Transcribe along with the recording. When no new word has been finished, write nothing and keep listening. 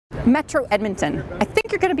Metro Edmonton. I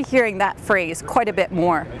think you're going to be hearing that phrase quite a bit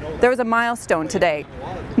more. There was a milestone today.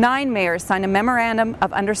 9 mayors signed a memorandum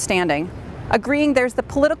of understanding, agreeing there's the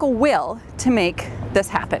political will to make this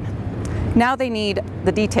happen. Now they need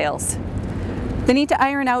the details. They need to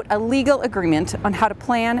iron out a legal agreement on how to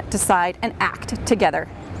plan, decide, and act together.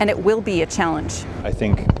 And it will be a challenge. I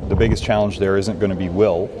think the biggest challenge there isn't going to be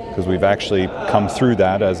will, because we've actually come through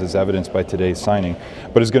that, as is evidenced by today's signing,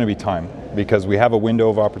 but it's going to be time, because we have a window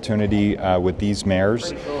of opportunity with these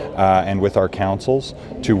mayors and with our councils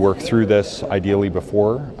to work through this ideally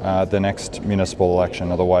before the next municipal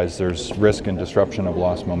election. Otherwise there's risk and disruption of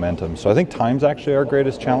lost momentum. So I think time's actually our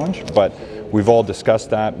greatest challenge, but we've all discussed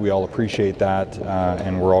that, we all appreciate that,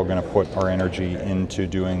 and we're all going to put our energy into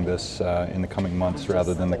doing this in the coming months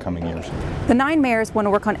rather than the coming years. The 9 mayors want to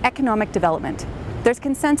work on economic development. There's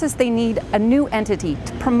consensus they need a new entity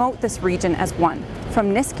to promote this region as one,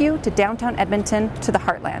 from Nisku to downtown Edmonton to the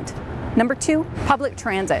Heartland. Number 2, public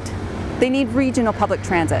transit. They need regional public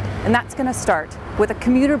transit, and that's going to start with a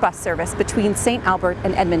commuter bus service between St. Albert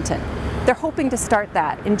and Edmonton. They're hoping to start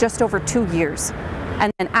that in just over 2 years.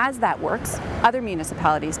 And then as that works, other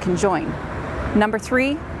municipalities can join. Number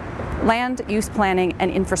 3, land use planning and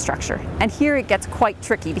infrastructure. And here it gets quite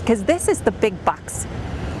tricky because this is the big bucks.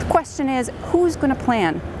 The question is, who's going to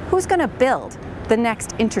plan? Who's going to build the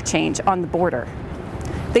next interchange on the border?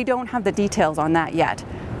 They don't have the details on that yet.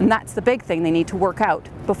 And that's the big thing they need to work out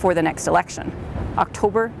before the next election,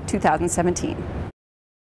 October 2017.